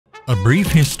A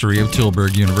brief history of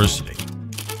Tilburg University.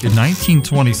 In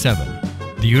 1927,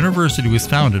 the university was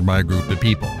founded by a group of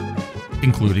people,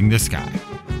 including this guy.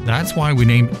 That's why we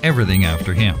named everything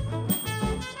after him.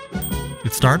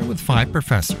 It started with 5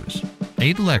 professors,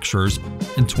 8 lecturers,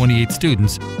 and 28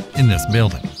 students in this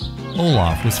building.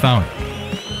 Olaf was founded,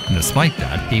 and despite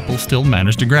that, people still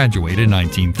managed to graduate in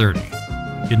 1930.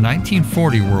 In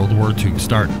 1940, World War II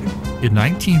started. In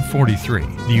 1943,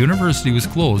 the university was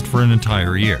closed for an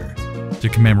entire year. To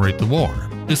commemorate the war,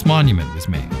 this monument was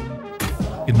made.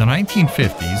 In the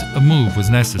 1950s, a move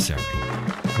was necessary.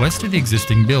 West of the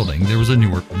existing building, there was a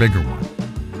newer, bigger one.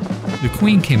 The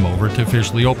Queen came over to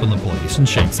officially open the place and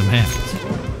shake some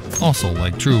hands. Also,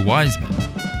 like true wise men,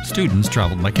 students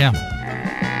traveled by camel.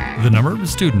 The number of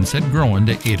students had grown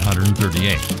to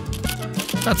 838.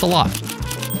 That's a lot.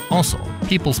 Also,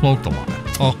 people smoked a lot.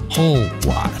 A whole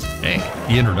lot. Hey,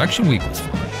 the introduction week was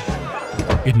fun.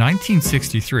 In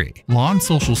 1963, law and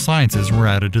social sciences were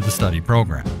added to the study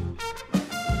program.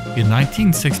 In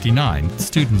 1969,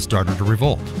 students started a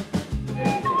revolt.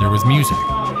 There was music,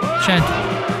 chanting,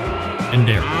 and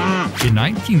daring. In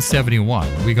 1971,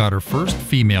 we got our first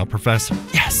female professor.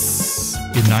 Yes!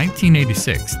 In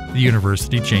 1986, the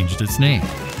university changed its name.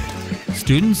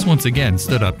 Students once again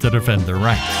stood up to defend their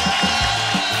rights.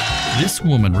 This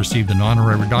woman received an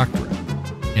honorary doctorate,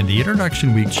 and the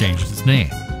introduction week changed its name.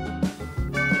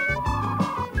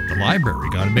 The library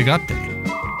got a big update.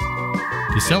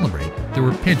 To celebrate, there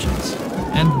were pigeons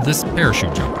and this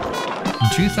parachute jumper. In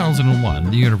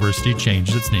 2001, the university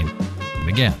changed its name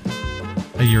again.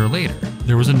 A year later,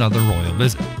 there was another royal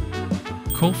visit.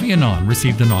 Kofi Annan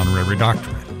received an honorary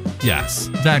doctorate. Yes,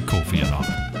 that Kofi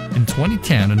Annan. In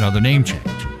 2010, another name change.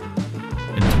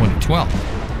 In 2012,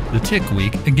 the Tick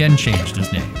Week again changed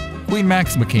its name. Queen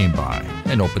Maxima came by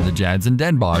and opened the Jads in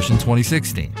Den Bosch in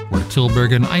 2016, where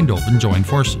Tilburg and Eindhoven joined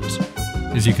forces.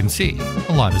 As you can see,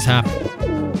 a lot has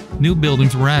happened. New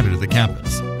buildings were added to the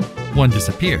campus. One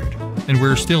disappeared, and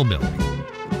we're still building.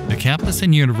 The campus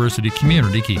and university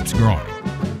community keeps growing.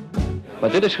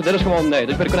 Maar dit is gewoon, nee, dit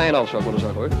is bij de konijnen af, zou ik willen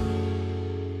zeggen hoor.